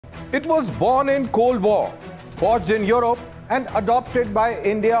It was born in Cold War, forged in Europe and adopted by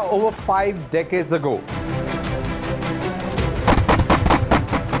India over 5 decades ago.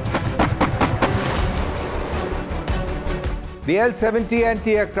 The L70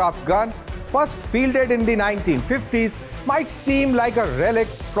 anti-aircraft gun, first fielded in the 1950s, might seem like a relic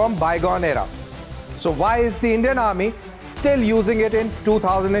from bygone era. So why is the Indian Army still using it in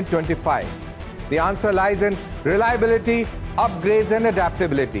 2025? The answer lies in reliability, upgrades and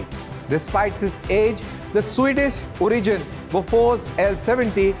adaptability. Despite its age, the Swedish-origin Bofors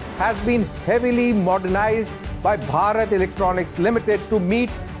L70 has been heavily modernized by Bharat Electronics Limited to meet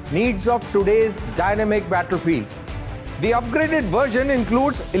needs of today's dynamic battlefield. The upgraded version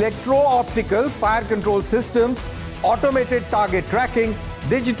includes electro-optical fire control systems, automated target tracking,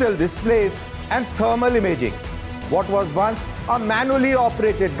 digital displays, and thermal imaging. What was once a manually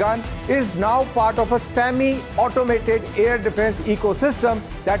operated gun is now part of a semi-automated air defense ecosystem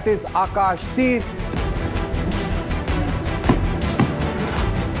that is Akashteer.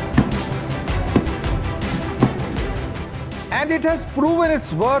 And it has proven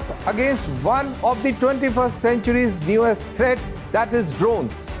its worth against one of the 21st century's newest threat, that is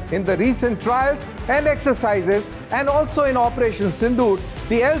drones. In the recent trials and exercises and also in Operation Sindoor,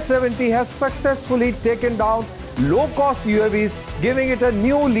 the L70 has successfully taken down low-cost UAVs, giving it a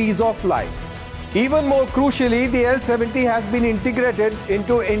new lease of life. Even more crucially, the L70 has been integrated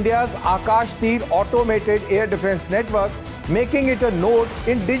into India's Akashteer automated air defense network, making it a node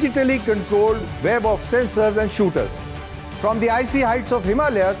in digitally controlled web of sensors and shooters. From the icy heights of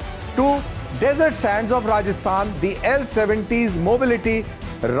Himalayas to desert sands of Rajasthan, the L70's mobility,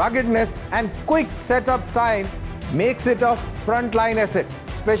 ruggedness and quick setup time makes it a frontline asset,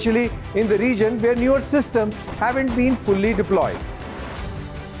 especially in the region where newer systems haven't been fully deployed.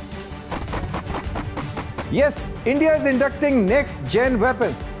 Yes, India is inducting next-gen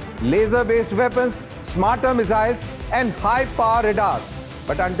weapons, laser-based weapons, smarter missiles and high-power radars.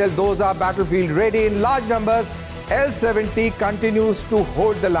 But until those are battlefield-ready in large numbers, L70 continues to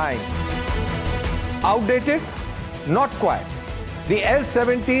hold the line. Outdated? Not quite. The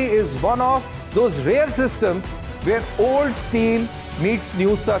L70 is one of those rare systems where old steel meets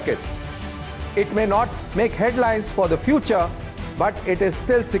new circuits. It may not make headlines for the future, but it is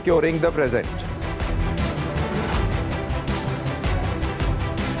still securing the present.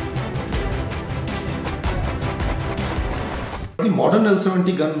 The modern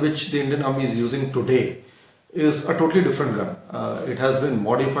L70 gun which the Indian Army is using today is a totally different gun. It has been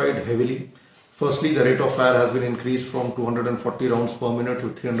modified heavily. Firstly, the rate of fire has been increased from 240 rounds per minute to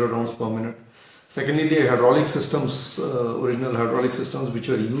 300 rounds per minute. Secondly, the hydraulic systems, original hydraulic systems which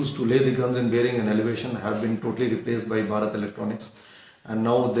were used to lay the guns in bearing and elevation have been totally replaced by Bharat Electronics, and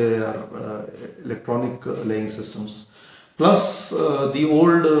now they are electronic laying systems. Plus, the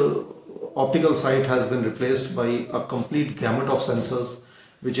old optical sight has been replaced by a complete gamut of sensors,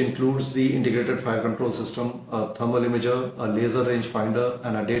 which includes the integrated fire control system, a thermal imager, a laser range finder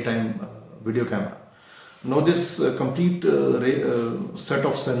and a daytime video camera. Now this complete set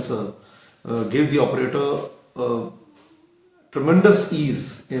of sensors give the operator tremendous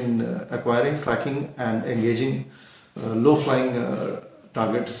ease in acquiring, tracking and engaging low-flying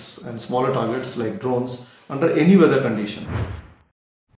targets and smaller targets like drones under any weather condition.